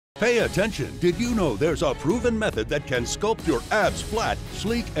Pay attention. Did you know there's a proven method that can sculpt your abs flat,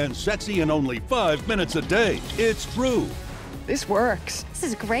 sleek, and sexy in only 5 minutes a day? It's true. This works. This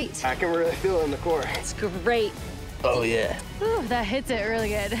is great. I can really feel it in the core. It's great. Oh yeah. Ooh, that hits it really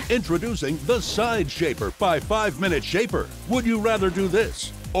good. Introducing the SideShaper by 5 Minute Shaper. Would you rather do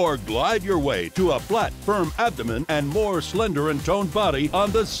this or glide your way to a flat, firm abdomen and more slender and toned body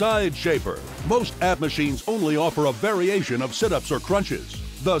on the SideShaper? Most ab machines only offer a variation of sit-ups or crunches.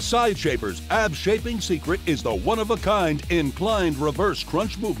 The SideShaper's ab-shaping secret is the one-of-a-kind inclined reverse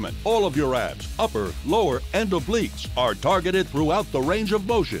crunch movement. All of your abs, upper, lower, and obliques, are targeted throughout the range of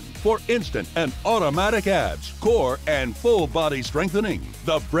motion for instant and automatic abs, core, and full body strengthening.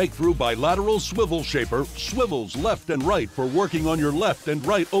 The breakthrough bilateral swivel shaper swivels left and right for working on your left and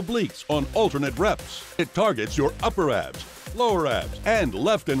right obliques on alternate reps. It targets your upper abs, lower abs, and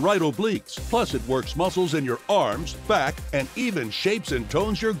left and right obliques. Plus, it works muscles in your arms, back, and even shapes and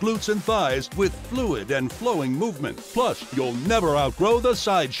tones your glutes and thighs with fluid and flowing movement. Plus, you'll never outgrow the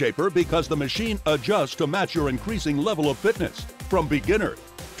SideShaper because the machine adjusts to match your increasing level of fitness. From beginner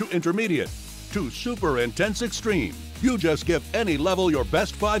to intermediate to super intense extreme. You just give any level your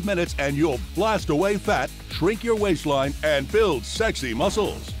best 5 minutes and you'll blast away fat, shrink your waistline, and build sexy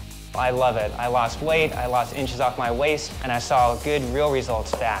muscles. I love it. I lost weight, I lost inches off my waist, and I saw good, real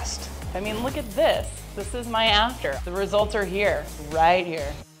results fast. I mean, look at this. This is my after. The results are here, right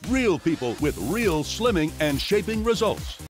here. Real people with real slimming and shaping results.